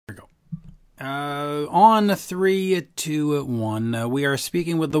On 3, 2, 1, we are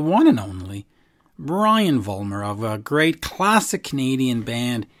speaking with the one and only Brian Vollmer of a great classic Canadian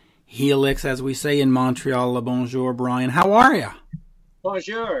band, Helix, as we say in Montreal. Bonjour, Brian. How are you?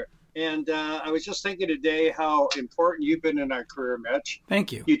 Bonjour. And I was just thinking today how important you've been in our career, Mitch.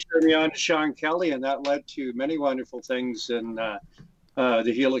 Thank you. You turned me on to Sean Kelly, and that led to many wonderful things in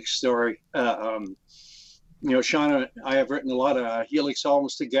the Helix story. Sean and I have written a lot of Helix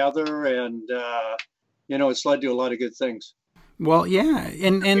albums together, and it's led to a lot of good things. Well, yeah,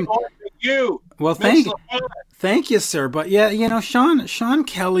 and you. Well, thank you, sir. But yeah, Sean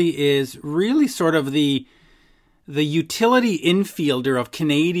Kelly is really sort of the utility infielder of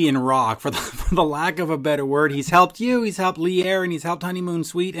Canadian rock, for the lack of a better word. He's helped you, he's helped Lee Aaron, he's helped Honeymoon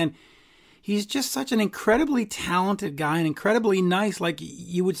Suite, and he's just such an incredibly talented guy and incredibly nice. Like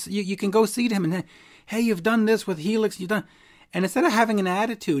you can go see him and, hey, you've done this with Helix, and instead of having an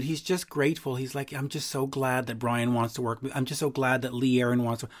attitude, he's just grateful. He's like, I'm just so glad that Brian wants to work. I'm just so glad that Lee Aaron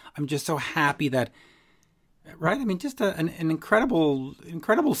wants to. I'm just so happy that, right? I mean, just an incredible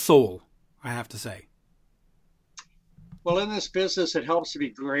soul, I have to say. Well, in this business, it helps to be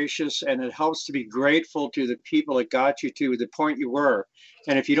gracious, and it helps to be grateful to the people that got you to the point you were.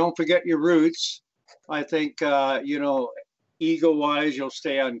 And if you don't forget your roots, I think, ego-wise, you'll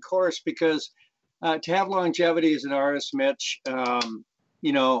stay on course, because to have longevity as an artist, Mitch, I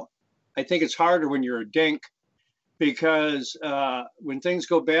think it's harder when you're a dink, because when things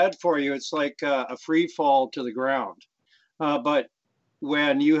go bad for you, it's like a free fall to the ground. But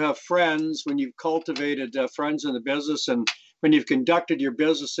when you have friends, when you've cultivated friends in the business, and when you've conducted your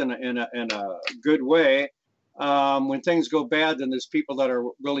business in a good way, when things go bad, then there's people that are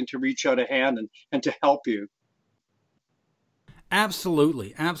willing to reach out a hand and to help you.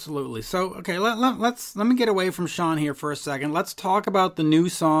 Absolutely. So, okay, let me get away from Sean here for a second. Let's talk about the new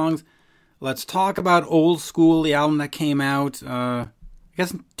songs. Let's talk about Old School, the album that came out, I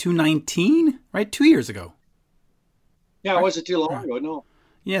guess, 2019, right? 2 years ago. Yeah, it wasn't too long ago, no.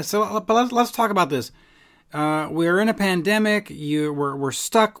 Yeah, but let's talk about this. We're in a pandemic. We're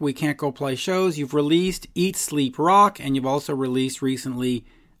stuck. We can't go play shows. You've released Eat, Sleep, Rock, and you've also released recently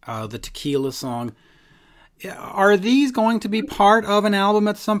the Tequila song. Are these going to be part of an album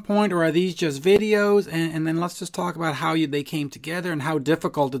at some point, or are these just videos? And then let's just talk about how they came together and how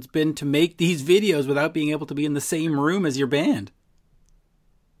difficult it's been to make these videos without being able to be in the same room as your band.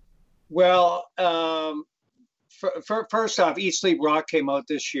 Well, first off, Eat, Sleep, Rock came out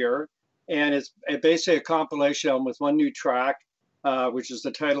this year, and it's basically a compilation album with one new track, which is the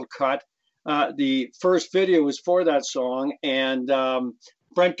title cut. The first video was for that song, and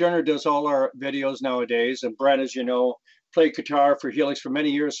Brent Durner does all our videos nowadays, and Brent, as you know, played guitar for Helix for many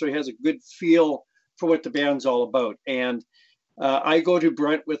years, so he has a good feel for what the band's all about. And I go to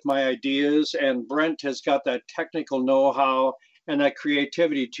Brent with my ideas, and Brent has got that technical know-how and that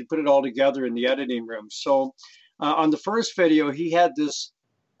creativity to put it all together in the editing room. So on the first video, he had this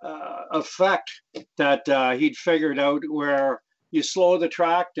effect that he'd figured out, where you slow the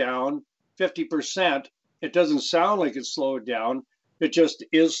track down 50%. It doesn't sound like it's slowed down. It just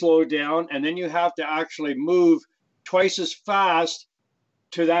is slowed down. And then you have to actually move twice as fast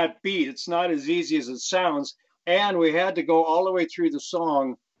to that beat. It's not as easy as it sounds. And we had to go all the way through the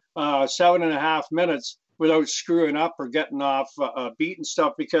song, 7.5 minutes, without screwing up or getting off a beat and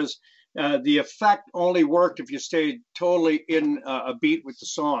stuff, because the effect only worked if you stayed totally in a beat with the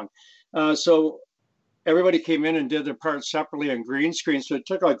song. So everybody came in and did their part separately on green screen. So it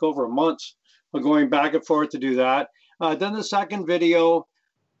took like over a month of going back and forth to do that. Then the second video,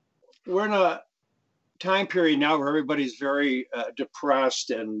 we're in a time period now where everybody's very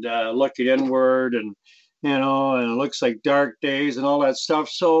depressed and looking inward, and and it looks like dark days and all that stuff.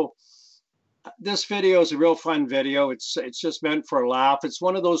 So this video is a real fun video. It's just meant for a laugh. It's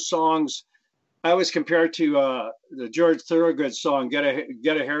one of those songs I always compare to the George Thorogood song, "Get a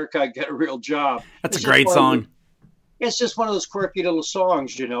haircut, get a real job." That's a great song. It's just one of those quirky little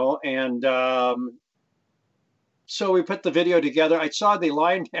songs, and so we put the video together. I saw the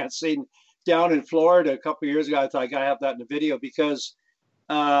line dancing down in Florida a couple of years ago. I thought I gotta have that in the video, because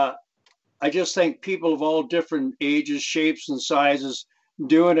I just think people of all different ages, shapes, and sizes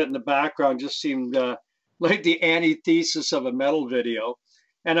doing it in the background just seemed like the antithesis of a metal video.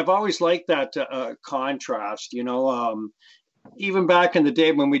 And I've always liked that contrast, even back in the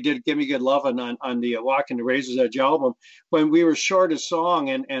day when we did "Give Me Good Lovin'" on the Walking the Razor's Edge album, when we were short a song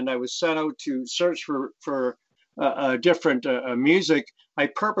and I was sent out to search for different music, I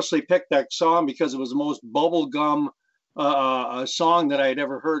purposely picked that song because it was the most bubblegum song that I had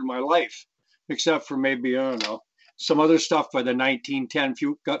ever heard in my life, except for maybe, I don't know, some other stuff by the 1910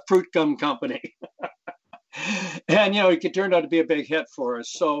 Fruit Gum Company. And, it turned out to be a big hit for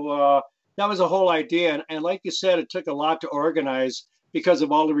us. So that was the whole idea. And like you said, it took a lot to organize because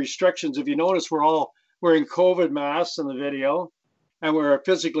of all the restrictions. If you notice, we're all wearing COVID masks in the video, and we're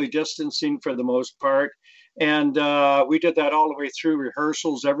physically distancing for the most part. And we did that all the way through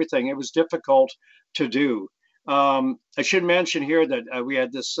rehearsals, everything. It was difficult to do. I should mention here that we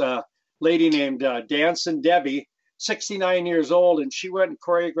had this lady named Dancing Debbie, 69 years old, and she went and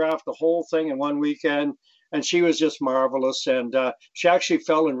choreographed the whole thing in one weekend. And she was just marvelous. And she actually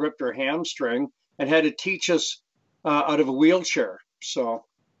fell and ripped her hamstring and had to teach us out of a wheelchair. So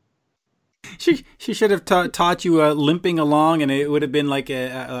she should have taught you limping along, and it would have been like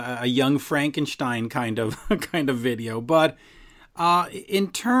a young Frankenstein kind of video. But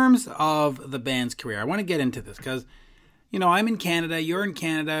in terms of the band's career, I want to get into this because, I'm in Canada, you're in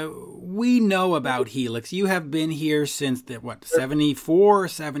Canada. We know about Helix. You have been here since 74,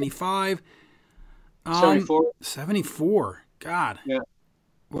 75? 74. 74. God. Yeah.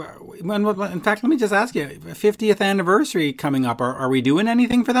 In fact, let me just ask you, 50th anniversary coming up. Are we doing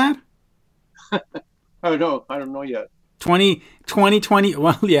anything for that? I don't know yet. 2020.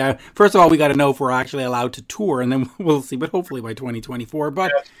 Well, yeah. First of all, we got to know if we're actually allowed to tour, and then we'll see. But hopefully by 2024.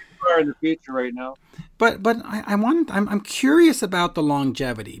 But it's far in the future right now. But I'm curious about the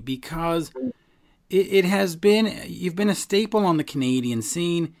longevity because it has been, you've been a staple on the Canadian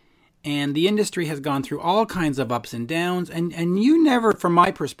scene, and the industry has gone through all kinds of ups and downs, and you never, from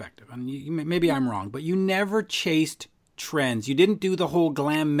my perspective, and maybe I'm wrong, but you never chased trends. You didn't do the whole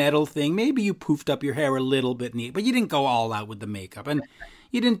glam metal thing. Maybe you poofed up your hair a little bit, but you didn't go all out with the makeup, and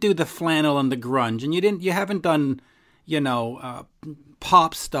you didn't do the flannel and the grunge, and you haven't done,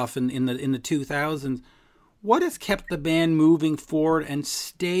 pop stuff in the 2000s. What has kept the band moving forward and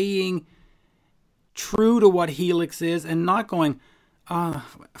staying true to what Helix is, and not going,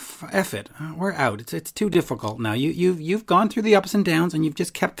 F it, we're out. It's too difficult now. You've gone through the ups and downs, and you've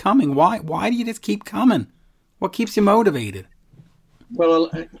just kept coming. Why do you just keep coming? What keeps you motivated?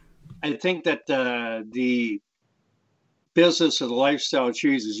 Well, I think that the business of the lifestyle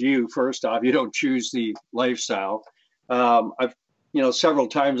chooses you. First off, you don't choose the lifestyle. I've several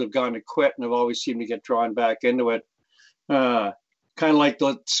times I've gone to quit, and I've always seemed to get drawn back into it. Kind of like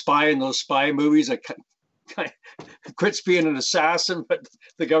the spy in those spy movies. I quits being an assassin, but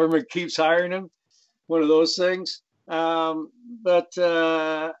the government keeps hiring him. One of those things. But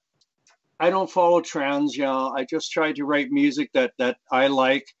I don't follow trends. I just try to write music that I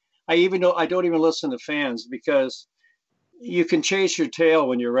like. I don't even listen to fans, because you can chase your tail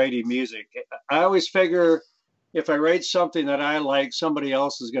when you're writing music. I always figure if I write something that I like, somebody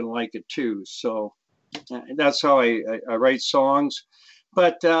else is going to like it too. So that's how I write songs.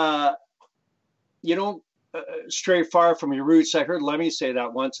 But you don't stray far from your roots. I heard Lemmy say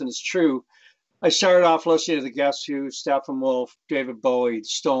that once, and it's true. I started off listening to the Guess Who, Steppenwolf, David Bowie,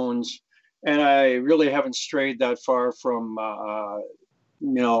 Stones, and I really haven't strayed that far from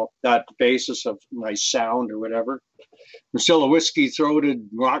that basis of my sound or whatever. I'm still a whiskey-throated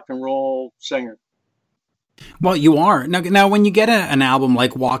rock and roll singer. Well, you are. Now when you get an album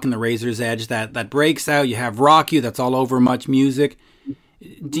like Walking the Razor's Edge that breaks out, you have Rock You, that's all over Much Music.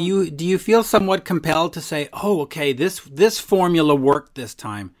 Do you feel somewhat compelled to say, oh, okay, this formula worked this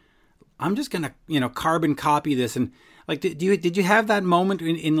time, I'm just gonna carbon copy this? And like, did you have that moment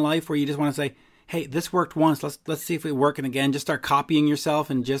in life where you just want to say, hey, this worked once, let's see if it working again? Just start copying yourself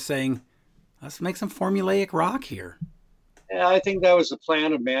and just saying, let's make some formulaic rock here. Yeah, I think that was the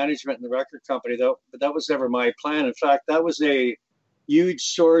plan of management and the record company, though. But that was never my plan. In fact, that was a huge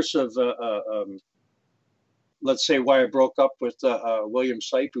source of, let's say, why I broke up with William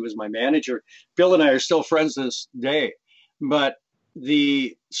Sipe, who was my manager. Bill and I are still friends to this day. But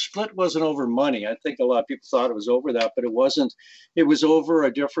the split wasn't over money. I think a lot of people thought it was over that, but it wasn't. It was over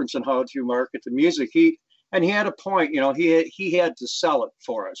a difference in how to market the music. He had a point. He had to sell it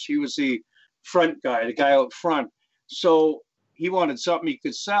for us. He was the front guy, the guy out front. So he wanted something he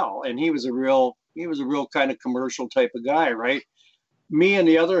could sell, and he was a real kind of commercial type of guy, right? Me, on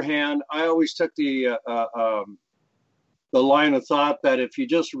the other hand, I always took the line of thought that if you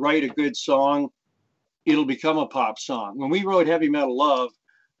just write a good song, it'll become a pop song. When we wrote Heavy Metal Love,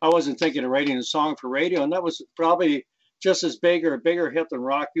 I wasn't thinking of writing a song for radio, and that was probably just as big or a bigger hit than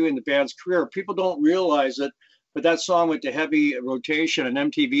Rock You in the band's career. People don't realize it, but that song went to heavy rotation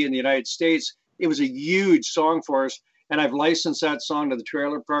on MTV in the United States. It was a huge song for us, and I've licensed that song to the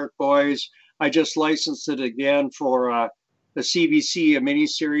Trailer Park Boys. I just licensed it again for the CBC, a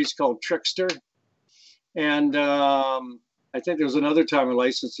miniseries called Trickster. And I think there was another time I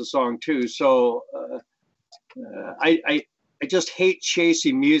licensed the song too. So I just hate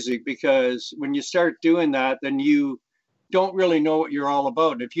chasing music, because when you start doing that, then you don't really know what you're all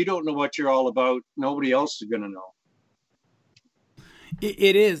about. And if you don't know what you're all about, nobody else is going to know.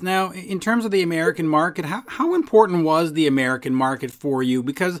 It is. Now, in terms of the American market, how important was the American market for you?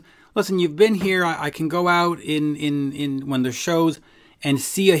 Because, listen, you've been here. I can go out in when there's shows and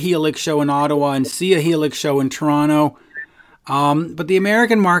see a Helix show in Ottawa and see a Helix show in Toronto. But the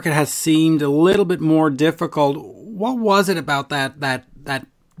American market has seemed a little bit more difficult. What was it about that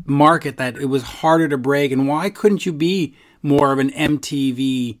market that it was harder to break, and why couldn't you be more of an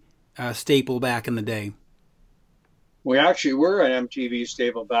MTV staple back in the day? We actually were an MTV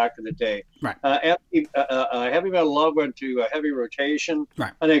staple back in the day. Right. Heavy Metal Love went to heavy rotation.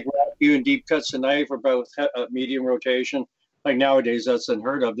 Right. I think You and Deep Cuts the Knife were both medium rotation. Like nowadays, that's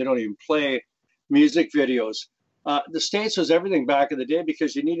unheard of. They don't even play music videos. The States was everything back in the day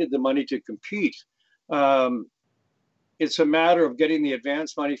because you needed the money to compete. It's a matter of getting the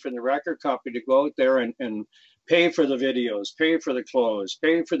advance money from the record company to go out there and pay for the videos, pay for the clothes,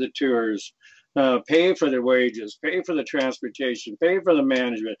 pay for the tours, pay for their wages, pay for the transportation, pay for the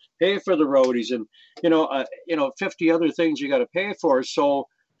management, pay for the roadies, and 50 other things you got to pay for. So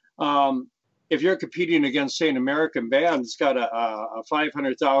if you're competing against, say, an American band that's got a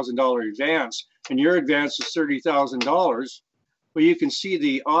 $500,000 advance, and your advance is $30,000, well, you can see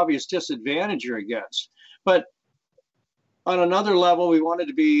the obvious disadvantage you're against. But on another level, we wanted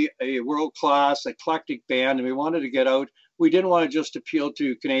to be a world-class, eclectic band, and we wanted to get out. We didn't want to just appeal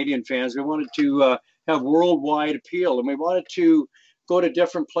to Canadian fans. We wanted to have worldwide appeal, and we wanted to go to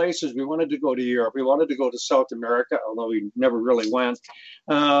different places. We wanted to go to Europe. We wanted to go to South America, although we never really went.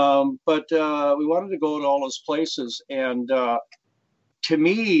 But we wanted to go to all those places. And to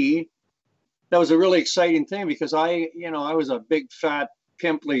me, that was a really exciting thing, because I was a big, fat,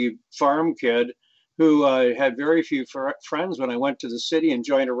 pimply farm kid who had very few friends when I went to the city and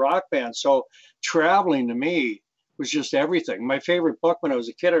joined a rock band. So traveling to me was just everything. My favorite book when I was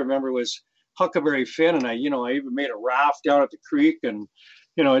a kid, I remember, was Huckleberry Finn. And I even made a raft down at the creek, and,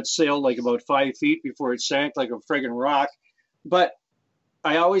 it sailed like about 5 feet before it sank like a friggin' rock. But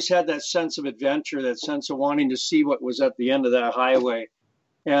I always had that sense of adventure, that sense of wanting to see what was at the end of that highway.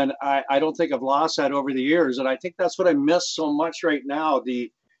 And I don't think I've lost that over the years. And I think that's what I miss so much right now,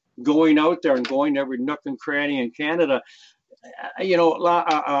 the going out there and going to every nook and cranny in Canada.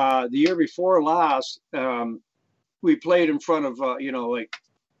 The year before last, we played in front of, like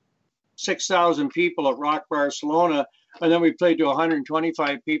 6,000 people at Rock Barcelona. And then we played to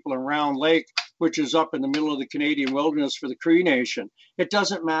 125 people in Round Lake, which is up in the middle of the Canadian wilderness for the Cree Nation. It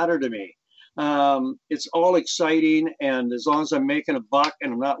doesn't matter to me. It's all exciting. And as long as I'm making a buck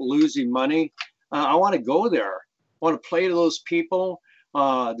and I'm not losing money, I want to go there. I want to play to those people.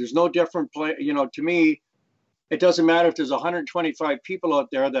 There's no different play. To me, it doesn't matter if there's 125 people out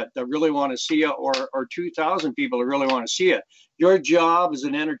there that really want to see you, or 2,000 people that really want to see it. Your job as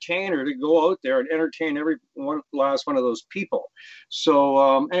an entertainer to go out there and entertain every last one of those people.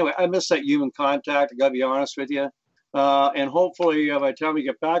 So anyway, I miss that human contact. I got to be honest with you. And hopefully by the time we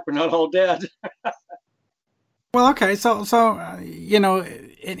get back, we're not all dead. Well, okay, so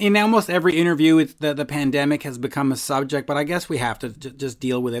in almost every interview, the pandemic has become a subject, but I guess we have to just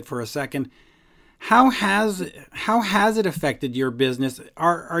deal with it for a second. How has it affected your business?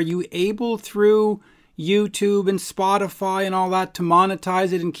 Are you able, through YouTube and Spotify and all that, to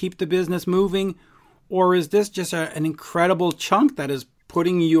monetize it and keep the business moving, or is this just an incredible chunk that is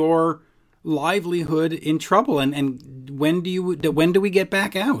putting your livelihood in trouble? And when do we get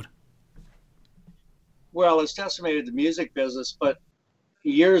back out? Well, it's decimated the music business, but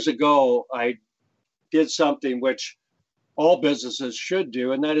years ago, I did something which all businesses should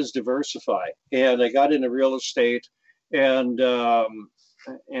do, and that is diversify. And I got into real estate and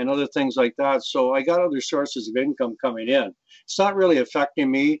other things like that. So I got other sources of income coming in. It's not really affecting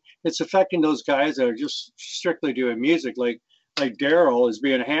me. It's affecting those guys that are just strictly doing music. Like Daryl is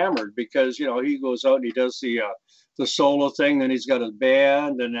being hammered because, he goes out and he does the solo thing, then he's got a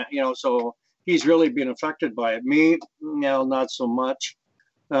band, and, so he's really been affected by it. Me, not so much.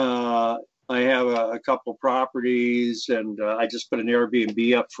 I have a couple properties, and I just put an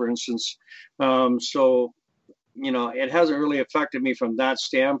Airbnb up, for instance. So, it hasn't really affected me from that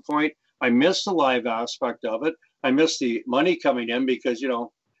standpoint. I miss the live aspect of it. I miss the money coming in because,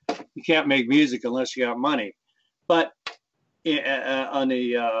 you can't make music unless you got money. But on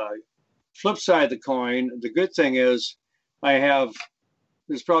the flip side of the coin, the good thing is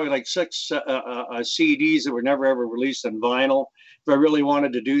there's probably like 6 CDs that were never ever released on vinyl. If I really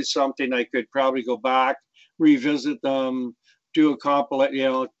wanted to do something, I could probably go back, revisit them, do a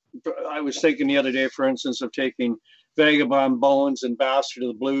compilation, I was thinking the other day, for instance, of taking Vagabond Bones and Bastard of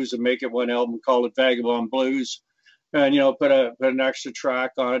the Blues and make it one album, call it Vagabond Blues, and put an extra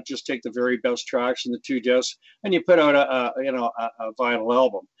track on it. Just take the very best tracks in the two discs, and you put out a vinyl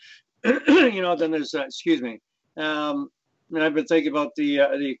album. Then there's excuse me. And I've been thinking about the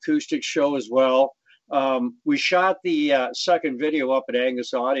acoustic show as well. We shot the second video up at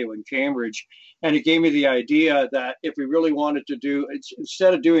Angus Audio in Cambridge, and it gave me the idea that if we really wanted to do,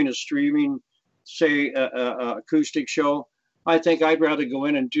 instead of doing a streaming, say, acoustic show, I think I'd rather go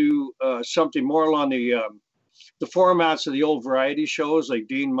in and do something more along the formats of the old variety shows like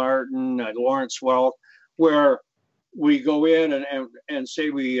Dean Martin, Lawrence Welk, where we go in and say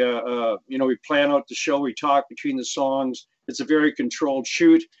we plan out the show, we talk between the songs. It's a very controlled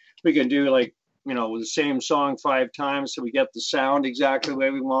shoot. We can do like, the same song 5 times so we get the sound exactly the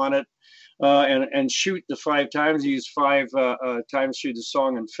way we want it, and shoot the 5 times, use 5 times through the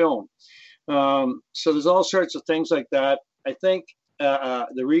song and film. So there's all sorts of things like that. I think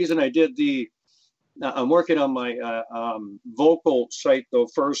the reason I did I'm working on my vocal site though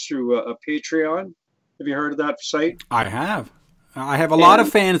first through a Patreon. Have you heard of that site? I have. I have a lot of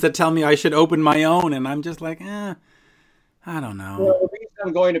fans that tell me I should open my own, and I'm just like, I don't know. Well, the reason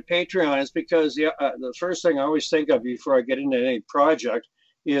I'm going to Patreon is because the first thing I always think of before I get into any project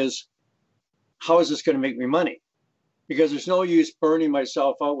is, how is this going to make me money? Because there's no use burning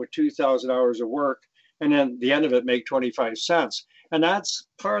myself out with 2,000 hours of work and then the end of it make 25 cents. And that's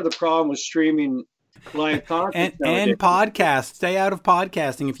part of the problem with streaming live content. and podcasts. Stay out of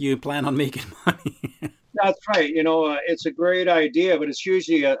podcasting if you plan on making money. That's right. It's a great idea, but it's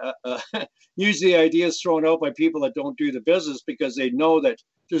usually usually ideas thrown out by people that don't do the business because they know that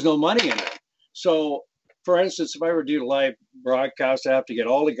there's no money in it. So, for instance, if I were to do a live broadcast, I have to get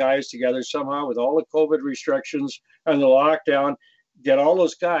all the guys together somehow with all the COVID restrictions and the lockdown, get all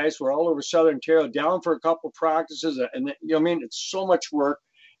those guys who are all over Southern Ontario down for a couple practices. And it's so much work.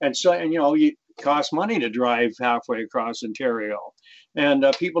 And it costs money to drive halfway across Ontario, and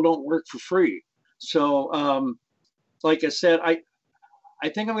people don't work for free. So, like I said, I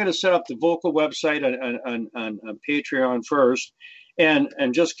think I'm going to set up the vocal website on Patreon first, and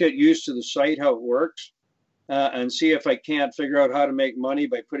just get used to the site, how it works, and see if I can't figure out how to make money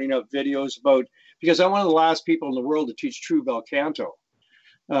by putting up videos because I'm one of the last people in the world to teach true bel canto,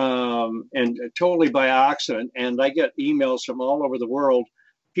 and totally by accident. And I get emails from all over the world.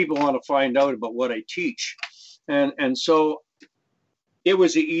 People want to find out about what I teach, and so it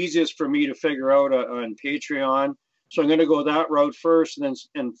was the easiest for me to figure out on Patreon. So I'm going to go that route first,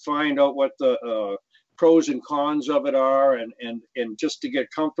 and find out what the pros and cons of it are, and just to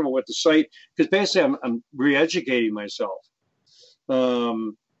get comfortable with the site, because basically I'm re-educating myself.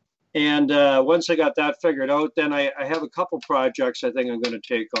 And once I got that figured out, then I have a couple projects I think I'm going to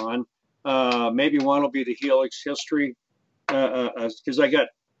take on. Maybe one will be the Helix history, because I got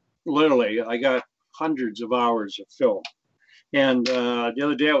hundreds of hours of film. And the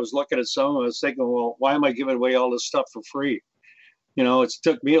other day I was looking at some, I was thinking, well, why am I giving away all this stuff for free? It's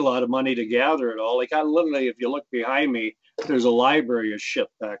took me a lot of money to gather it all. Like, I literally, if you look behind me, there's a library of shit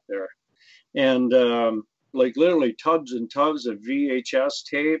back there. And like literally tubs and tubs of VHS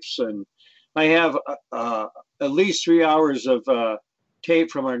tapes. And I have at least 3 hours of tape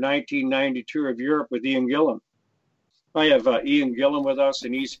from our 1990 tour of Europe with Ian Gillan. I have Ian Gillan with us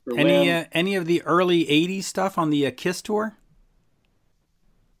in East Berlin. Any of the early 80s stuff on the Kiss tour?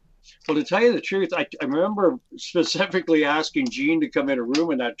 Well, to tell you the truth, I remember specifically asking Gene to come in a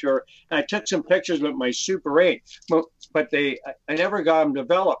room in that tour, and I took some pictures with my Super 8, but I never got them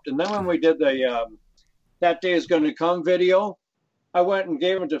developed. And then when we did the That Day Is Going to Come video, I went and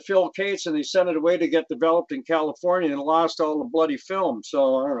gave them to Phil Cates, and they sent it away to get developed in California, and lost all the bloody film.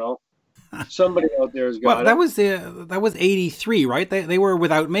 So I don't know. Somebody out there has got it. That was 83, right? They were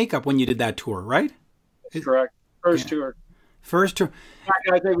without makeup when you did that tour, right? That's correct. First tour. First tour.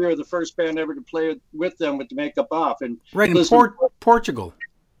 I think we were the first band ever to play with them with the makeup off. And right, in Portugal.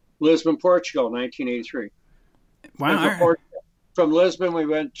 Lisbon, Portugal, 1983. Wow. From Lisbon,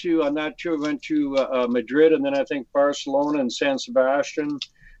 on that tour, we went to Madrid, and then I think Barcelona and San Sebastian.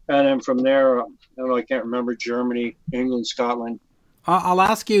 And then from there, I can't remember, Germany, England, Scotland. I'll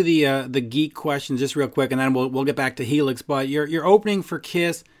ask you the geek question just real quick, and then we'll get back to Helix. But your opening for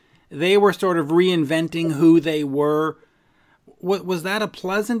Kiss, they were sort of reinventing who they were. Was that a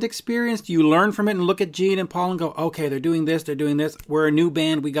pleasant experience? Do you learn from it and look at Gene and Paul and go, okay, they're doing this, we're a new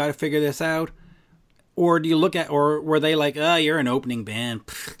band, we got to figure this out? Or do you or were they like, you're an opening band,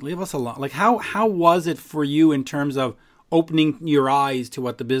 leave us alone? Like, how was it for you in terms of opening your eyes to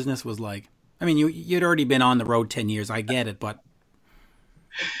what the business was like? I mean, you'd already been on the road 10 years, I get it, but...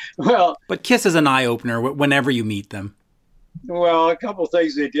 Well, But Kiss is an eye opener whenever you meet them. well, a couple of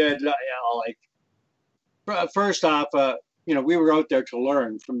things they did, like first off, we were out there to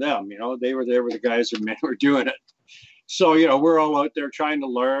learn from them. They were the guys who were doing it. So, we're all out there trying to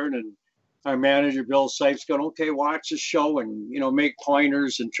learn, and our manager, Bill Sipes, going, okay, watch the show and, make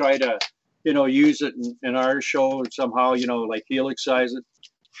pointers and try to, use it in our show and somehow, like Helix-size it.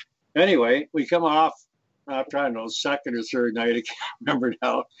 Anyway, we come off after, I don't know, second or third night, I can't remember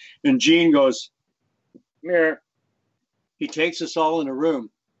now. And Gene goes, come here. He takes us all in a room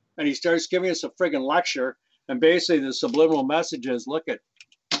and he starts giving us a friggin' lecture. And basically the subliminal message is, look at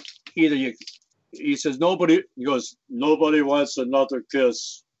either you, he says, he goes, nobody wants another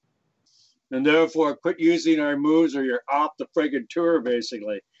Kiss. And therefore quit using our moves or you're off the friggin' tour,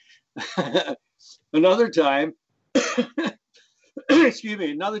 basically. Another time, excuse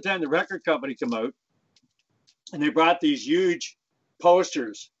me, another time the record company come out and they brought these huge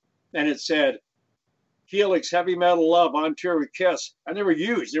posters and it said, Helix Heavy Metal Love on tour with Kiss. And they were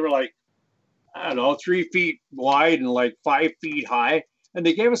huge. They were like, I don't know, 3 feet wide and like 5 feet high. And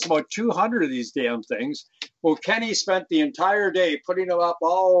they gave us about 200 of these damn things. Well, Kenny spent the entire day putting them up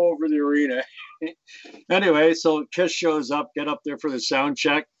all over the arena. Anyway, so Kiss shows up, get up there for the sound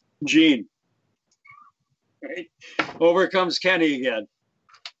check. Gene. Right? Over comes Kenny again.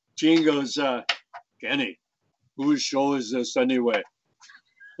 Gene goes, Kenny, whose show is this anyway?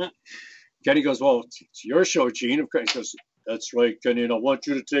 Kenny goes, well, it's your show, Gene. Of course, he goes, that's right, Kenny, and I want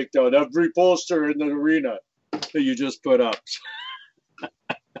you to take down every poster in the arena that you just put up.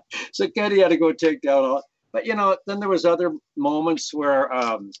 So Kenny had to go take down all. But, then there was other moments where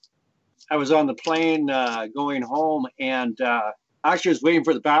I was on the plane going home and actually I was waiting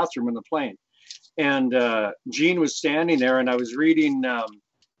for the bathroom in the plane. And Gene was standing there and I was reading a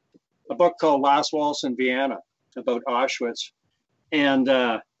book called Last Waltz in Vienna about Auschwitz. And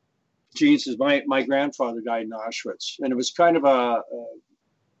Gene says, my grandfather died in Auschwitz. And it was kind of a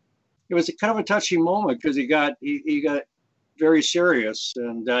touching moment because he got very serious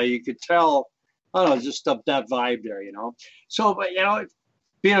and you could tell, I don't know, just that vibe there, So, but,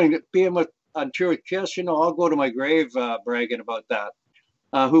 being on tour with Kiss, I'll go to my grave bragging about that.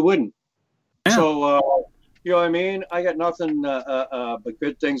 Who wouldn't? Yeah. So, you know what I mean? I got nothing but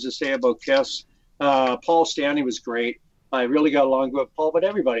good things to say about Kiss. Paul Stanley was great. I really got along with Paul, but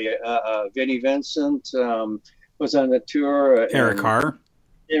everybody, Vinnie Vincent was on the tour. Eric Carr.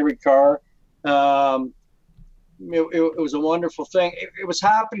 It was a wonderful thing. It was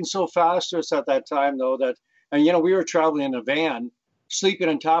happening so fast to us at that time, though, and we were traveling in a van, sleeping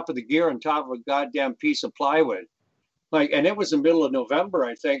on top of the gear, on top of a goddamn piece of plywood. And it was the middle of November,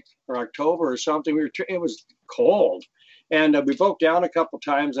 I think, or October or something. It was cold. And we broke down a couple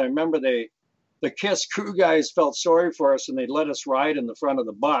times. I remember the Kiss crew guys felt sorry for us and they let us ride in the front of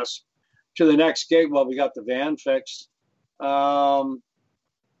the bus to the next gig while we got the van fixed. I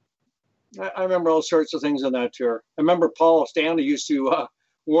remember all sorts of things on that tour. I remember Paul Stanley used to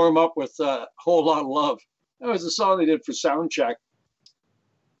warm up with Whole Lot of Love. That was the song they did for sound check.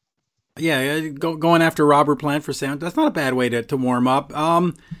 Yeah, going after Robert Plant for sound. That's not a bad way to warm up.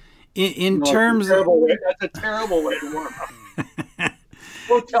 In terms of... That's a terrible way to warm up.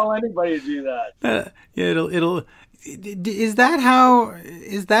 Don't tell anybody to do that. It'll. Is that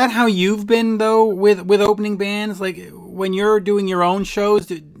how you've been though with opening bands? Like when you're doing your own shows,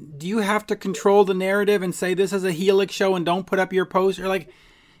 do you have to control the narrative and say this is a Helix show and don't put up your poster? Like,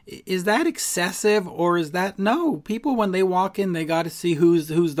 is that excessive or is that no? People when they walk in, they got to see who's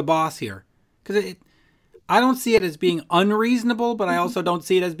the boss here. Because I don't see it as being unreasonable, but I also don't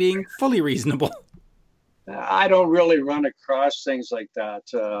see it as being fully reasonable. I don't really run across things like that.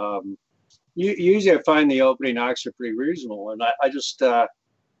 Usually I find the opening acts are pretty reasonable. And I just,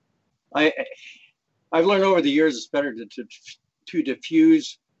 I've learned over the years it's better to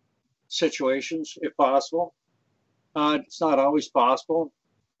diffuse situations if possible. It's not always possible.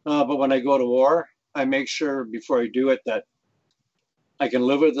 But when I go to war, I make sure before I do it that I can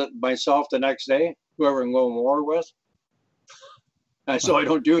live with it myself the next day, whoever I'm going to war with. So I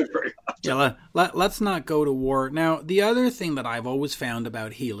don't do it very often. Yeah, let's not go to war. Now, the other thing that I've always found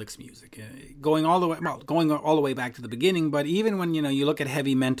about Helix music, going all the way back to the beginning, but even when you look at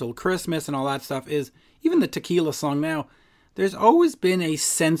Heavy Mental Christmas and all that stuff, is even the Tequila song now, there's always been a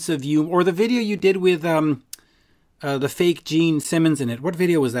sense of you, or the video you did with the fake Gene Simmons in it. What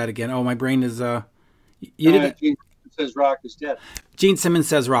video was that again? Oh, my brain is you did Gene Says Rock is Dead. Gene Simmons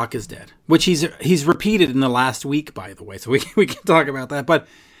Says Rock is Dead, which he's repeated in the last week, by the way, so we can talk about that. But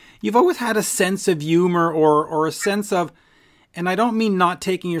you've always had a sense of humor or a sense of, and I don't mean not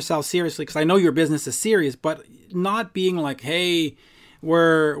taking yourself seriously, because I know your business is serious, but not being like, hey,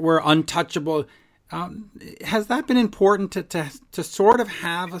 were untouchable. Has that been important to sort of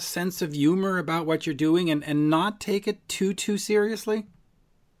have a sense of humor about what you're doing and not take it too seriously?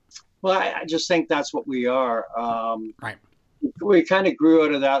 Well, I just think that's what we are. Right. We kind of grew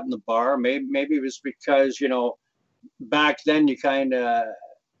out of that in the bar. Maybe it was because, back then you kind of,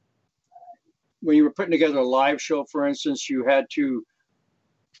 when you were putting together a live show, for instance, you had to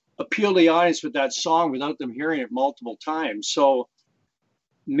appeal to the audience with that song without them hearing it multiple times. So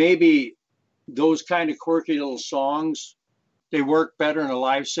maybe those kind of quirky little songs, they work better in a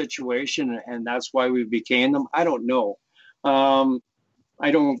live situation, and that's why we became them. I don't know. I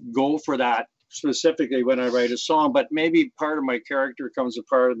don't go for that specifically when I write a song, but maybe part of my character comes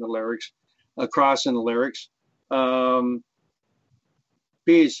apart in the lyrics, across in the lyrics.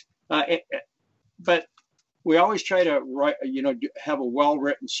 But we always try to write, have a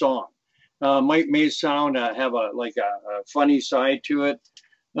well-written song. Might may sound have a funny side to it,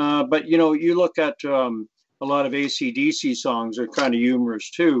 but you look at a lot of AC/DC songs are kind of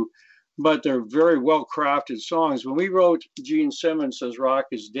humorous too, but they're very well-crafted songs. When we wrote Gene Simmons Says Rock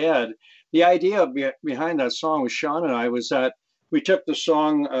Is Dead, the idea behind that song with Sean and I was that we took the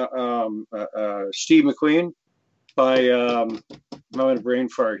song Steve McQueen by I'm having a brain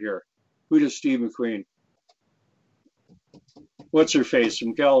fart here. Who does Steve McQueen? What's her face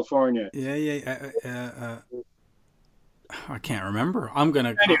from California? Yeah. I can't remember. I'm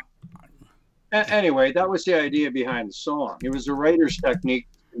gonna. Anyway, that was the idea behind the song. It was a writer's technique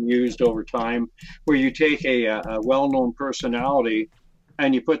used over time, where you take a well-known personality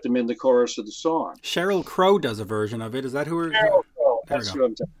and you put them in the chorus of the song. Sheryl Crow does a version of it. Is that who? Sheryl Crow. That's who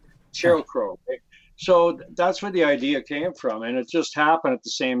I'm talking about. Sheryl Crow. So that's where the idea came from, and it just happened at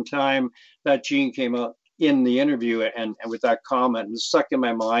the same time that Gene came out in the interview and with that comment, and it stuck in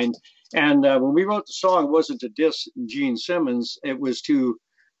my mind. And when we wrote the song, it wasn't to diss Gene Simmons. It was to,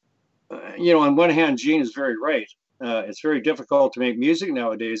 on one hand, Gene is very right. It's very difficult to make music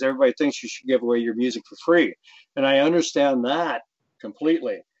nowadays. Everybody thinks you should give away your music for free. And I understand that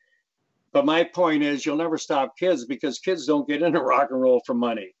completely. But my point is, you'll never stop kids, because kids don't get into rock and roll for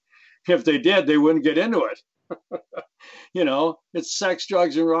money. If they did, they wouldn't get into it. It's sex,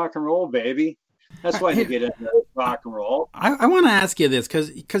 drugs, and rock and roll, baby. That's why they get into rock and roll. I want to ask you this,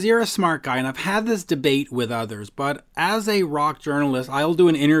 because you're a smart guy, and I've had this debate with others. But as a rock journalist, I'll do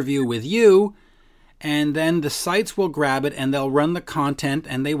an interview with you, and then the sites will grab it, and they'll run the content,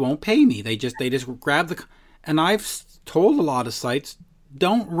 and they won't pay me. They just grab the. And I've told a lot of sites,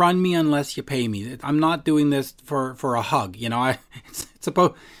 don't run me unless you pay me. I'm not doing this for a hug. It's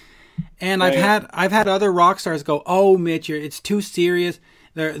supposed. And I've had other rock stars go, "Oh, Mitch, it's too serious.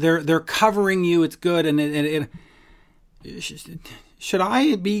 They're covering you. It's good." And should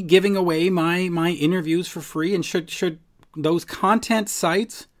I be giving away my interviews for free? And should those content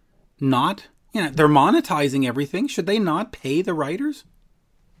sites not? They're monetizing everything. Should they not pay the writers?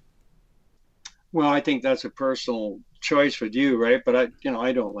 Well, I think that's a personal choice with you, right? But I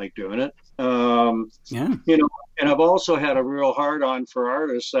don't like doing it. And I've also had a real hard on for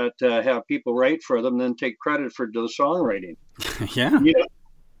artists that have people write for them, then take credit for the songwriting. Yeah.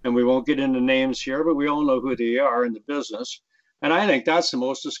 And we won't get into names here, but we all know who they are in the business. And I think that's the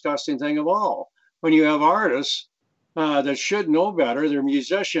most disgusting thing of all. When you have artists that should know better, they're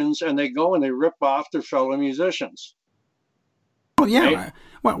musicians, and they go and they rip off their fellow musicians. Oh, yeah.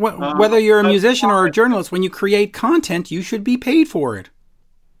 Right? Whether you're a musician or a journalist, when you create content, you should be paid for it.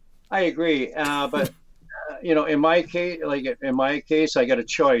 I agree. But, in my case, I got a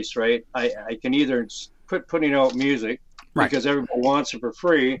choice, right? I can either putting out music, right, because everybody wants it for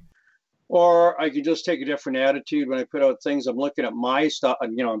free, or I can just take a different attitude when I put out things. I'm looking at my stuff,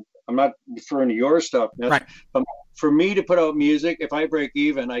 I'm not referring to your stuff, right. But for me to put out music, if I break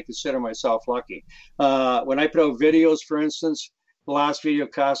even, I consider myself lucky. When I put out videos, for instance, the last video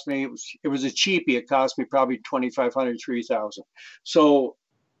cost me, it was a cheapie. It cost me probably $2,500, $3,000. So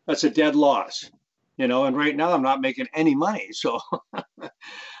that's a dead loss, and right now I'm not making any money. So,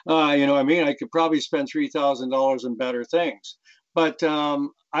 I could probably spend $3,000 in better things, but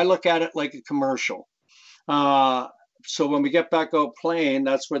I look at it like a commercial. So when we get back out playing,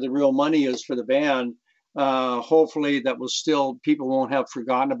 that's where the real money is for the band. Hopefully that will still, people won't have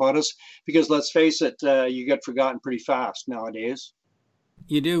forgotten about us, because let's face it, you get forgotten pretty fast nowadays.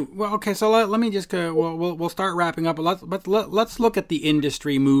 You do. Well, okay, so let me just go. We'll start wrapping up. But let's look at the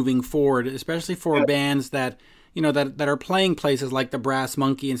industry moving forward, especially for bands that that are playing places like the Brass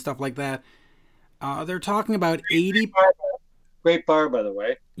Monkey and stuff like that. They're talking about 80. Great bar, by the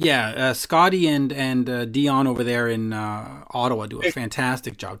way. Yeah, Scotty and Dion over there in Ottawa do a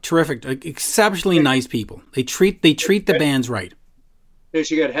fantastic job. Terrific, exceptionally nice people. They treat the bands right. They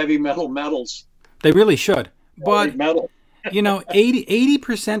should get heavy metal medals. They really should. Heavy But metal.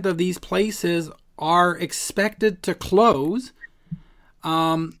 80% of these places are expected to close.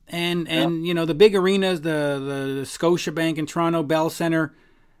 And the big arenas, the Scotiabank in Toronto, Bell Center,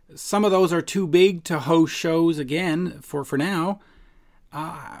 some of those are too big to host shows again for now.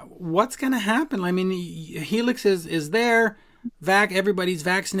 What's going to happen? I mean, Helix is there, everybody's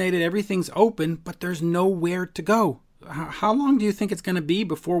vaccinated, everything's open, but there's nowhere to go. How long do you think it's going to be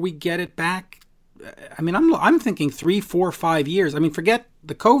before we get it back? I mean, I'm thinking 3, 4, 5 years. I mean, forget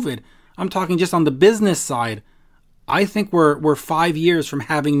the COVID. I'm talking just on the business side. I think we're 5 years from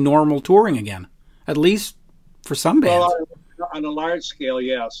having normal touring again, at least for some bands. Well, on a large scale,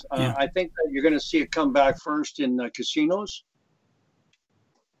 yes. Yeah. I think that you're going to see it come back first in casinos,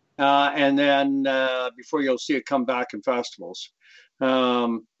 and then before you'll see it come back in festivals.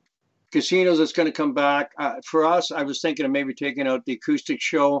 Casinos, it's going to come back. For us, I was thinking of maybe taking out the acoustic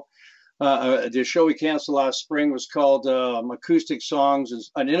show. The show we canceled last spring was called Acoustic Songs,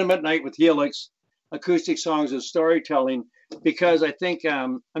 is an intimate night with Helix. Acoustic songs and storytelling, because I think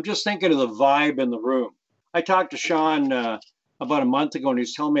I'm just thinking of the vibe in the room. I talked to Sean about a month ago, and he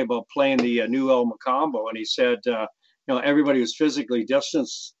was telling me about playing the new El Macombo, and he said, everybody was physically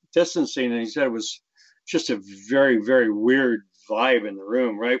distancing, and he said it was just a very, very weird vibe in the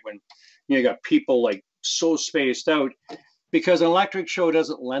room, right? When you got people like so spaced out, because an electric show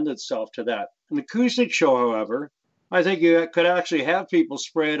doesn't lend itself to that. An acoustic show, however, I think you could actually have people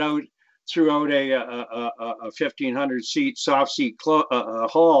spread out throughout a 1,500 seat soft seat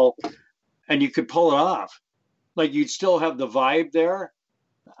hall, and you could pull it off. Like, you'd still have the vibe there.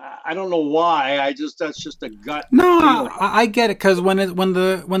 I don't know why. That's just a gut. No, I get it, because when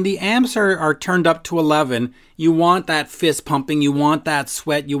the amps are turned up to 11, you want that fist pumping, you want that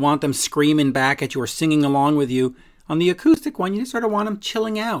sweat, you want them screaming back at you or singing along with you. On the acoustic one, you just sort of want them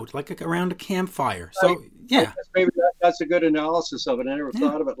chilling out, like around a campfire. So. Right. Yeah, maybe that's a good analysis of it. I never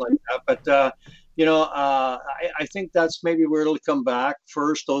thought of it like that. But, I think that's maybe where it'll come back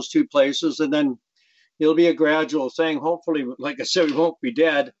first, those two places, and then it'll be a gradual thing. Hopefully, like I said, we won't be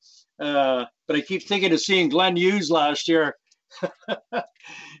dead. But I keep thinking of seeing Glenn Hughes last year.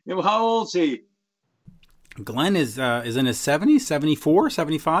 How old is he? Glenn is in his 70s, 74,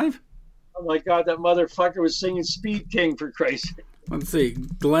 75? Oh, my God, that motherfucker was singing Speed King, for Christ's sake. Let's see,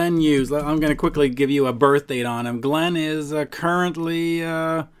 Glenn Hughes. I'm going to quickly give you a birth date on him. Glenn is currently,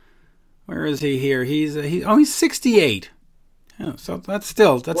 where is he here? He's 68. Yeah, so that's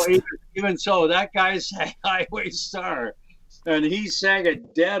well, even so, that guy's a highway star, and he sang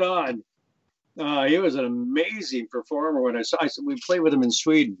it dead on. He was an amazing performer. When we played with him in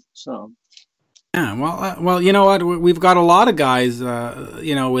Sweden. So. Yeah, well, you know what? We've got a lot of guys,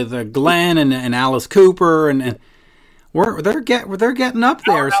 with Glenn and Alice Cooper and. They're getting up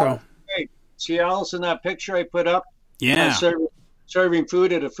there. So hey, see Alice in that picture I put up? Yeah, serving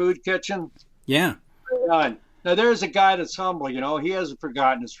food at a food kitchen. Yeah. Now there's a guy that's humble. He hasn't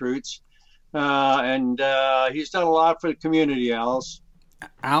forgotten his roots, and he's done a lot for the community. Alice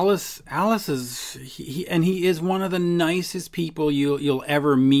is he is one of the nicest people you'll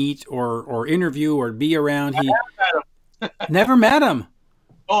ever meet or interview or be around. I have met him. Never met him.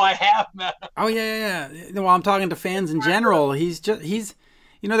 Oh, I have met him. Oh, yeah. Well, I'm talking to fans in general. He's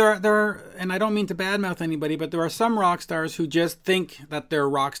there are, and I don't mean to badmouth anybody, but there are some rock stars who just think that they're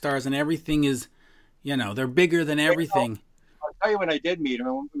rock stars and everything is, they're bigger than everything. I'll tell you when I did meet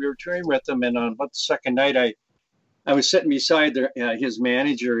him. We were touring with him, and on about the second night, I was sitting beside his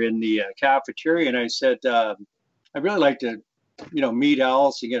manager in the cafeteria, and I said, I'd really like to, meet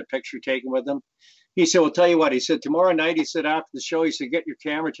Alice and get a picture taken with him. He said, well, tell you what, he said, tomorrow night, he said, after the show, he said, get your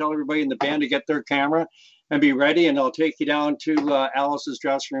camera, tell everybody in the band to get their camera and be ready, and I'll take you down to Alice's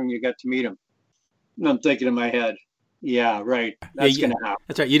dressing room. You get to meet him. And I'm thinking in my head, yeah, right. That's going to happen.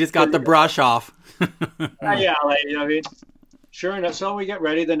 That's right. You just got the brush off. Yeah, sure enough. So we get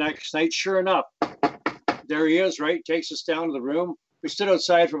ready the next night. Sure enough, there he is, right? Takes us down to the room. We stood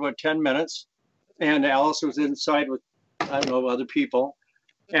outside for about 10 minutes, and Alice was inside with, I don't know, other people.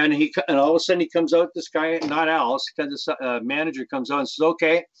 And all of a sudden he comes out, this guy, not Alice, because this manager comes on and says,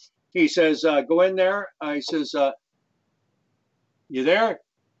 okay. He says, go in there. He says, you there?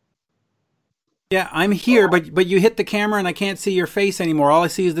 Yeah, I'm here, but you hit the camera and I can't see your face anymore. All I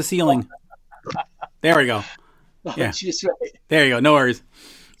see is the ceiling. There we go. Yeah. There you go. No worries.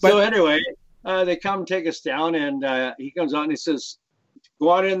 So anyway, they come take us down, and he comes on and he says, go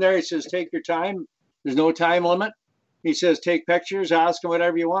on in there. He says, take your time. There's no time limit. He says, take pictures, ask him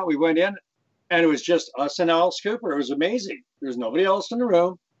whatever you want. We went in, and it was just us and Alice Cooper. It was amazing. There was nobody else in the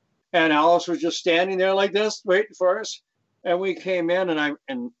room. And Alice was just standing there like this, waiting for us. and we came in,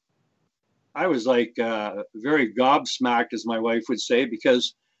 and I was like very gobsmacked, as my wife would say,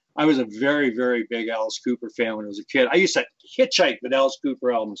 because I was a very, very big Alice Cooper fan when I was a kid. I used to hitchhike with Alice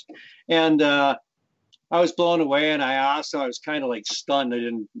Cooper albums, and I was blown away. And I asked him, I was kind of like stunned. I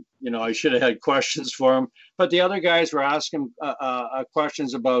didn't, I should have had questions for him, but the other guys were asking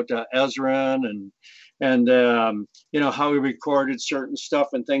questions about Ezrin and how he recorded certain stuff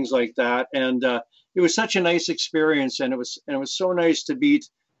and things like that. And it was such a nice experience, and it was so nice to meet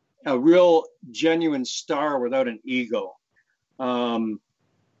a real genuine star without an ego.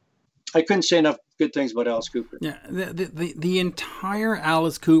 I couldn't say enough good things about Alice Cooper. Yeah, the entire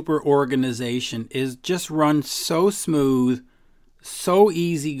Alice Cooper organization is just run so smooth, so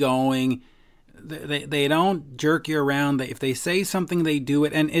easygoing. They don't jerk you around. If they say something, they do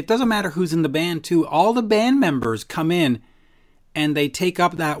it. And it doesn't matter who's in the band, too. All the band members come in and they take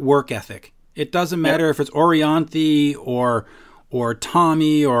up that work ethic. It doesn't matter if it's Orianthi or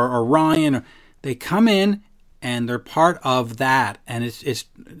Tommy or Ryan. They come in and they're part of that, and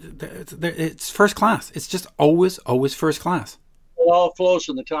it's first class. It's just always first class. It all flows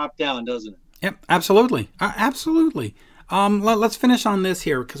from the top down, doesn't it? Yep, absolutely, absolutely. Let's finish on this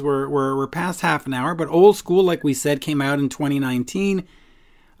here because we're past half an hour. But Old School, like we said, came out in 2019.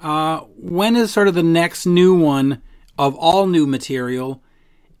 When is sort of the next new one of all new material,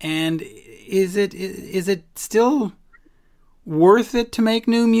 and is it still worth it to make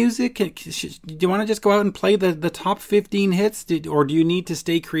new music? Do you want to just go out and play the top 15 hits, or do you need to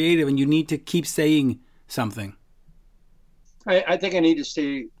stay creative and you need to keep saying something? I think I need to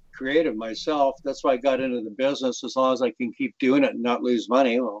stay creative myself. That's why I got into the business. As long as I can keep doing it and not lose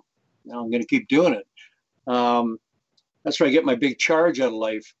money, well, I'm going to keep doing it. That's where I get my big charge out of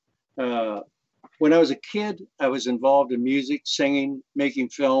life. When I was a kid, I was involved in music, singing, making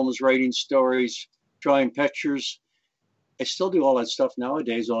films, writing stories, drawing pictures. I still do all that stuff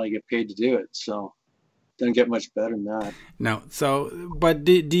nowadays, only get paid to do it. So it doesn't get much better than that. No. So, but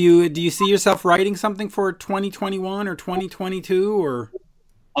do you see yourself writing something for 2021 or 2022 or?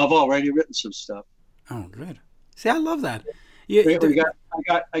 I've already written some stuff. Oh, good. See, I love that.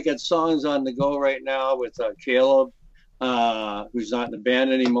 I got songs on the go right now with Caleb, who's not in the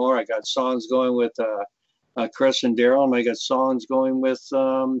band anymore. I got songs going with Chris and Daryl, and I got songs going with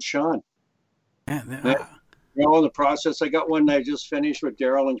Sean. In the process. I got one that I just finished with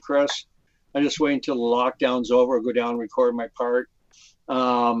Daryl and Chris. I just wait until the lockdown's over, go down and record my part.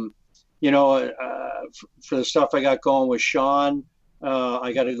 For the stuff I got going with Sean,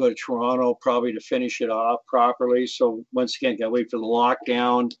 I got to go to Toronto probably to finish it off properly. So once again, got to wait for the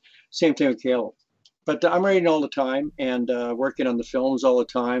lockdown. Same thing with Caleb. But I'm writing all the time and working on the films all the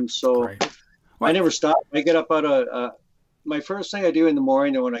time. So I never stop. I get up out of my first thing I do in the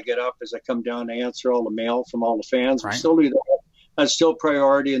morning when I get up is I come down and answer all the mail from all the fans. Right. I still do that. That's still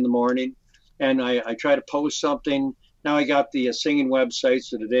priority in the morning. And I try to post something. Now I got the singing website.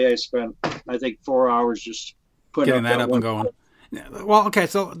 So today I spent, I think, 4 hours just putting getting that up and going. Well, okay,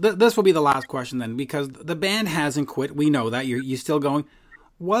 so this will be the last question then, because the band hasn't quit. We know that. You're still going.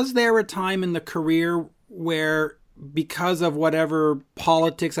 Was there a time in the career where, because of whatever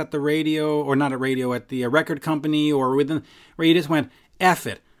politics at the radio, or not at radio, at the record company or within, where you just went, F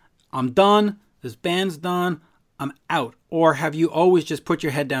it, I'm done, this band's done, I'm out? Or have you always just put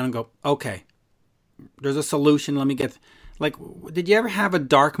your head down and go, okay, there's a solution, let me get, like, did you ever have a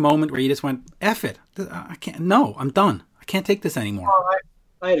dark moment where you just went, F it, I can't, no, I'm done, I can't take this anymore? Well,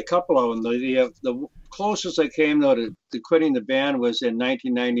 I had a couple of them. The closest I came, though, to quitting the band was in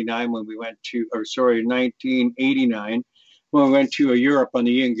 1999 when we went to, 1989, when we went to Europe on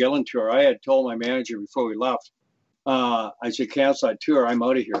the Ian Gillan tour. I had told my manager before we left, I said, cancel that tour, I'm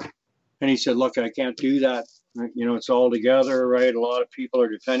out of here. And he said, look, I can't do that. It's all together, right? A lot of people are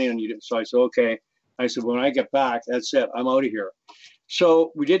depending on you. So I said, okay. I said, when I get back, that's it, I'm out of here.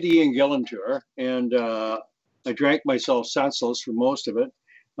 So we did the Ian Gillan tour, and I drank myself senseless for most of it.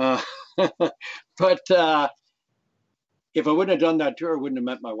 But if I wouldn't have done that tour, I wouldn't have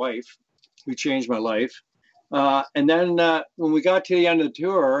met my wife, who changed my life. And then when we got to the end of the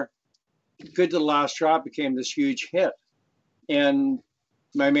tour, Good to the Last Drop became this huge hit. And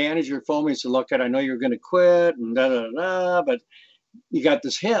my manager phoned me and said, look, I know you're going to quit and but you got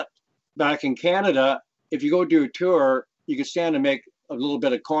this hit. Back in Canada, if you go do a tour, you can stand and make a little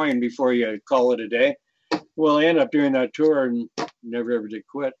bit of coin before you call it a day. Well, I ended up doing that tour and never ever did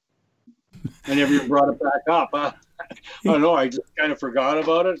quit. I never even brought it back up. I don't know. I just kind of forgot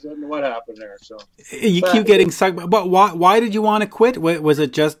about it. I don't know what happened there. So you keep getting stuck. But why did you want to quit? Was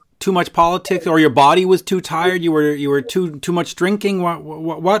it just too much politics, or your body was too tired? You were too much drinking.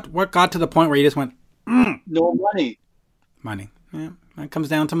 What got to the point where you just went? No money. Money. Yeah, it comes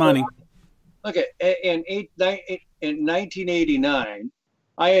down to money. Look at in 1989,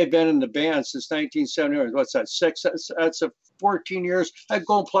 I had been in the band since 1970. What's that? That's a 14 years. I had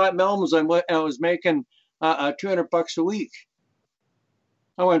gold platinum albums. I was making $200 a week.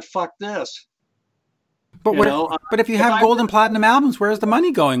 I went, fuck this. But but if you have gold and platinum albums, where's the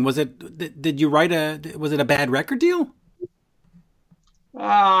money going? Was it? Did you write was it a bad record deal?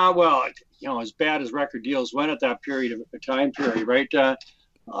 Well, as bad as record deals went at that time period, right?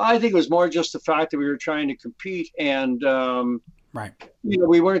 I think it was more just the fact that we were trying to compete, and right.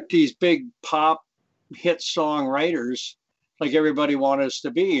 We weren't these big pop hit songwriters like everybody wanted us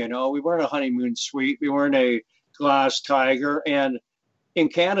to be. We weren't a Honeymoon Suite, we weren't a Glass Tiger, and in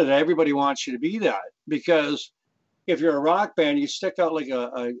Canada, everybody wants you to be that, because if you're a rock band, you stick out like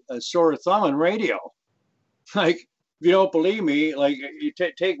a sore thumb on radio. Like, if you don't believe me, like you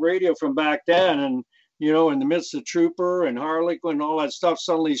take radio from back then, and in the midst of Trooper and Harlequin and all that stuff,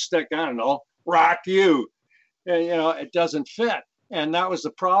 suddenly stick, I don't know, Rock You, and it doesn't fit. And that was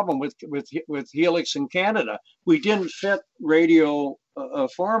the problem with Helix in Canada. We didn't fit radio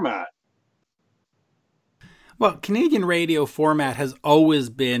format. Well, Canadian radio format has always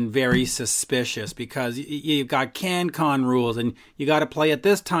been very suspicious, because you've got CanCon rules, and you got to play at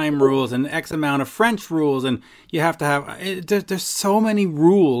this time rules, and X amount of French rules, and you have to have. There's so many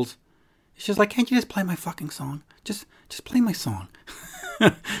rules. It's just like, can't you just play my fucking song? Just play my song.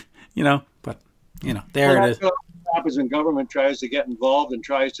 But there it is. What happens when government tries to get involved and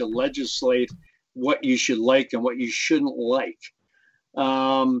tries to legislate what you should like and what you shouldn't like.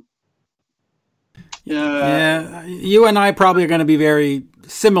 Yeah, you and I probably are going to be very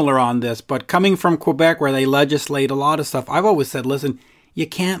similar on this, but coming from Quebec, where they legislate a lot of stuff, I've always said, listen, you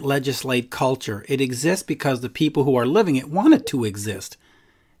can't legislate culture. It exists because the people who are living it want it to exist.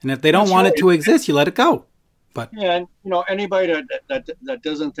 And if they don't want it to exist, you let it go. But yeah, and anybody that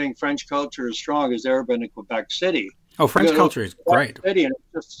doesn't think French culture is strong has ever been in Quebec City. Oh, French culture is great. City, and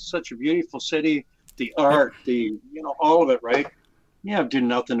it's just such a beautiful city. The art, all of it, right? Yeah, do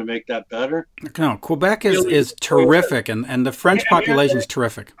nothing to make that better. No, Quebec is terrific, and the French population is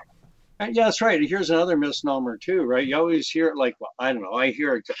terrific. Yeah, that's right. Here's another misnomer too, right? You always hear it like, well, I don't know, I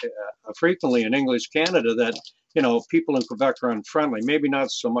hear it frequently in English Canada that, people in Quebec are unfriendly. Maybe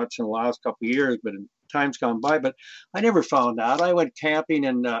not so much in the last couple of years, but in times gone by. But I never found that. I went camping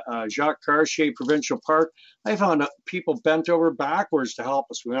in Jacques Cartier Provincial Park. I found people bent over backwards to help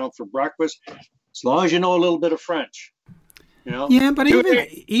us. We went out for breakfast. As long as you know a little bit of French. Yeah, but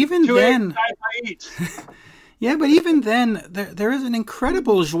even then, yeah, but even then, there is an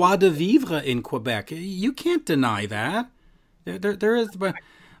incredible joie de vivre in Quebec. You can't deny that. There is, but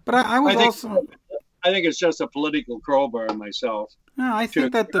I think it's just a political crowbar myself. No, I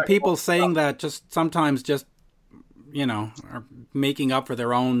think that the people saying that just sometimes are making up for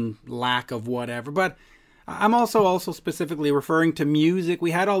their own lack of whatever. But I'm also specifically referring to music. We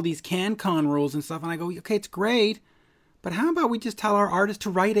had all these CanCon rules and stuff, and I go, okay, it's great. But how about we just tell our artists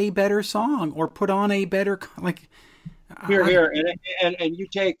to write a better song or put on a better Here, and you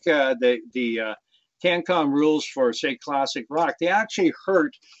take the CanCon rules for, say, classic rock. They actually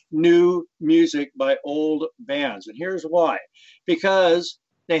hurt new music by old bands, and here's why: because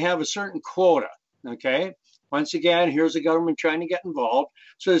they have a certain quota. Okay, once again, here's the government trying to get involved.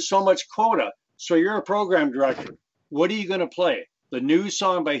 So there's so much quota. So you're a program director. What are you going to play? The new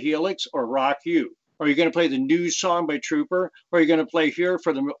song by Helix or Rock You? Are you going to play the new song by Trooper? Or are you going to play Here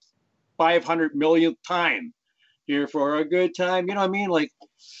for the 500 millionth time? Here for a good time. You know what I mean? Like,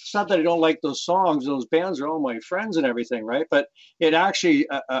 it's not that I don't like those songs. Those bands are all my friends and everything, right? But it actually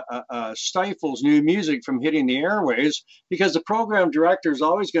stifles new music from hitting the airways, because the program director is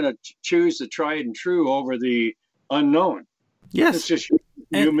always going to choose the tried and true over the unknown. Yes. It's just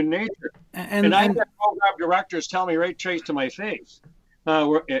human nature. And I have program directors tell me right straight to my face.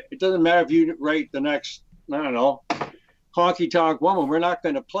 It doesn't matter if you write the next, I don't know, Honky Tonk Woman, we're not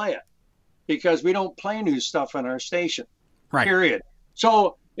going to play it because we don't play new stuff on our station, right? Period.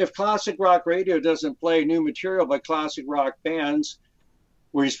 So if classic rock radio doesn't play new material by classic rock bands,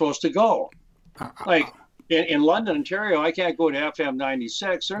 where are you supposed to go? Like in London, Ontario, I can't go to FM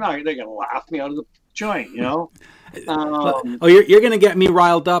 96. They're going to laugh me out of the joint, you're going to get me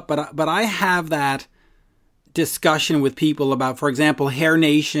riled up, but I have that discussion with people about, for example, Hair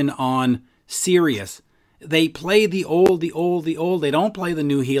Nation on Sirius. They play the old. They don't play the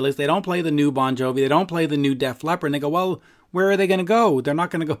new Helix. They don't play the new Bon Jovi. They don't play the new Def Leppard. And they go, well, where are they going to go? They're not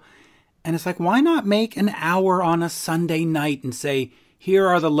going to go. And it's like, why not make an hour on a Sunday night and say, here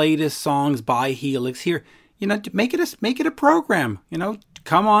are the latest songs by Helix. Here, make it a program.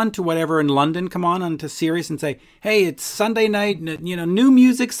 come on to whatever in London, come on to Sirius and say, hey, it's Sunday night, new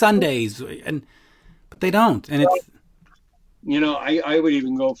music Sundays. But they don't. And it's... I would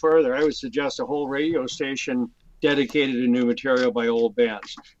even go further. I would suggest a whole radio station dedicated to new material by old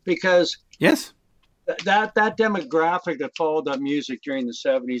bands. Because yes, that demographic that followed that music during the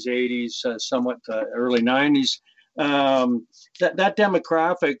 70s, 80s, somewhat early 90s, that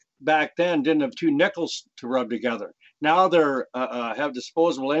demographic back then didn't have two nickels to rub together. Now they're have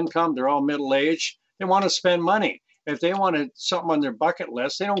disposable income. They're all middle-aged. They want to spend money. If they wanted something on their bucket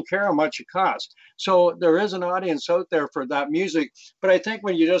list, they don't care how much it costs. So there is an audience out there for that music. But I think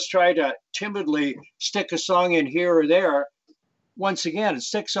when you just try to timidly stick a song in here or there, once again, it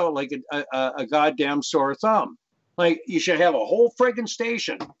sticks out like a goddamn sore thumb. Like, you should have a whole friggin'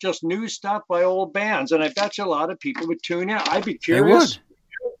 station, just new stuff by old bands. And I bet you a lot of people would tune in. I'd be curious.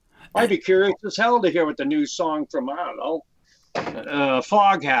 I'd be curious as hell to hear what the new song from, I don't know,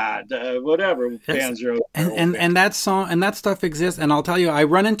 Foghat, whatever bands are out there. And that song and that stuff exists. And I'll tell you, I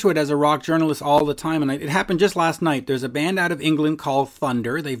run into it as a rock journalist all the time. And it happened just last night. There's a band out of England called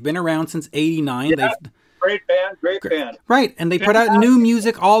Thunder. They've been around since '89. Yeah, great band. Right. And they put out new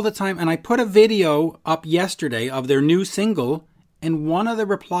music all the time. And I put a video up yesterday of their new single. And one of the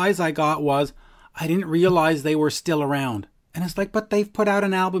replies I got was, I didn't realize they were still around. And it's like, but they've put out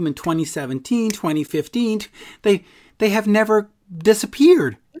an album in 2017, 2015. They have never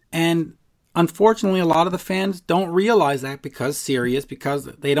disappeared. And unfortunately, a lot of the fans don't realize that because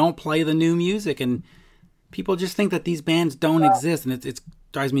they don't play the new music. And people just think that these bands don't exist. And it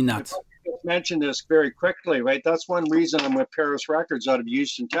drives me nuts. Mention this very quickly, right? That's one reason I'm with Paris Records out of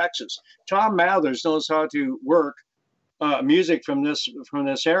Houston, Texas. Tom Mathers knows how to work music from this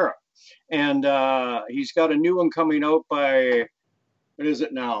era. And he's got a new one coming out by, what is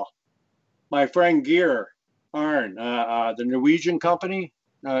it now? My friend Gear Arn, the Norwegian company.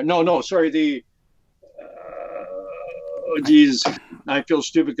 I feel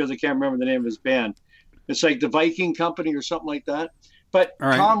stupid because I can't remember the name of his band. It's like the Viking Company or something like that. But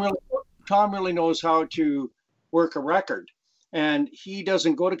right. Tom really knows how to work a record. And he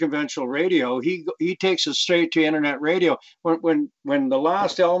doesn't go to conventional radio. He takes us straight to internet radio. When the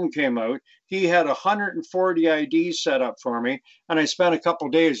last album came out, he had 140 IDs set up for me, and I spent a couple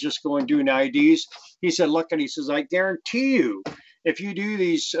of days just going doing IDs. He said, "Look," and he says, "I guarantee you, if you do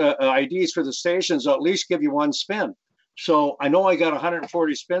these IDs for the stations, I'll at least give you one spin." So I know I got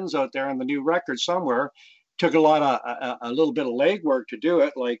 140 spins out there on the new record somewhere. Took a little bit of legwork to do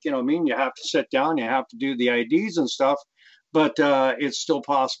it. Like, you have to sit down, you have to do the IDs and stuff. But it's still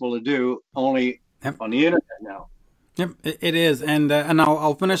possible to do, only on the internet now. Yep, it is. And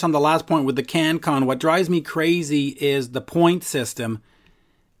I'll finish on the last point with the CanCon. What drives me crazy is the point system.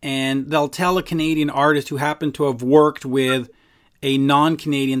 And they'll tell a Canadian artist who happened to have worked with a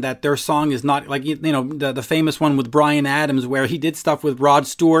non-Canadian that their song is not, like, the famous one with Bryan Adams where he did stuff with Rod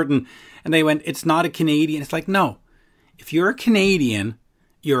Stewart and they went, it's not a Canadian. It's like, no. If you're a Canadian,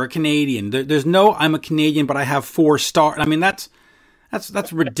 you're a Canadian. There's no, I'm a Canadian, but I have 4 stars. I mean, that's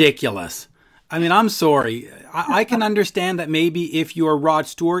ridiculous. I mean, I'm sorry. I can understand that maybe if you're Rod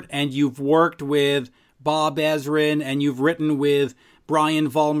Stewart and you've worked with Bob Ezrin and you've written with Brian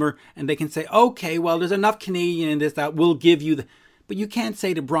Vollmer, and they can say, okay, well, there's enough Canadian in this that we'll give you the... But you can't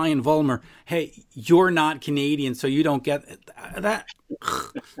say to Brian Vollmer, hey, you're not Canadian, so you don't get that.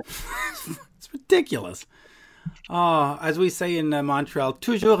 It's ridiculous. As we say in Montreal,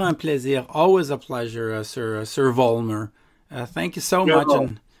 toujours un plaisir, always a pleasure, Sir Vollmer. Thank you so much.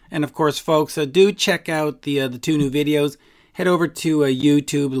 And of course, folks, do check out the 2 new videos. Head over to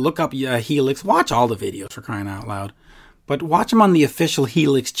YouTube, look up Helix, watch all the videos for crying out loud. But watch them on the official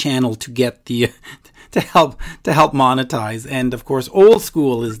Helix channel to get the to help monetize. And of course, Old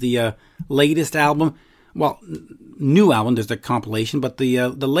School is the latest album. Well, new album, there's a compilation, but the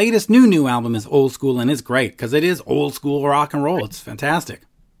latest new album is Old School, and it's great because it is old school rock and roll. It's fantastic.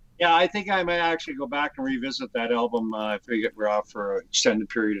 Yeah, I think I might actually go back and revisit that album if we're off for an extended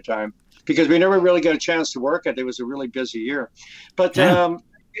period of time, because we never really got a chance to work it. It was a really busy year. But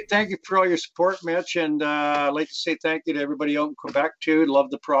thank you for all your support, Mitch, and I'd like to say thank you to everybody out in Quebec too.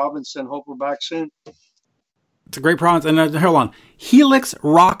 Love the province and hope we're back soon. It's a great province. And hold on. Helix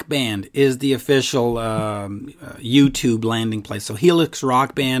Rock Band is the official YouTube landing place. So Helix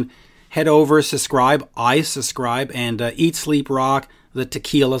Rock Band, head over, subscribe. I subscribe. And Eat, Sleep, Rock, the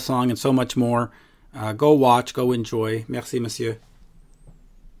Tequila song, and so much more. Go watch. Go enjoy. Merci, monsieur.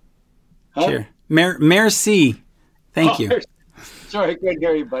 Huh? Cheers. Merci. Thank you. Sorry, I couldn't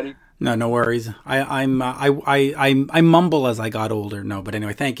hear you, buddy. No worries. I mumble as I got older. No, but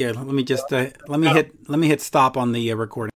anyway, thank you. Let me just let me hit stop on the recording.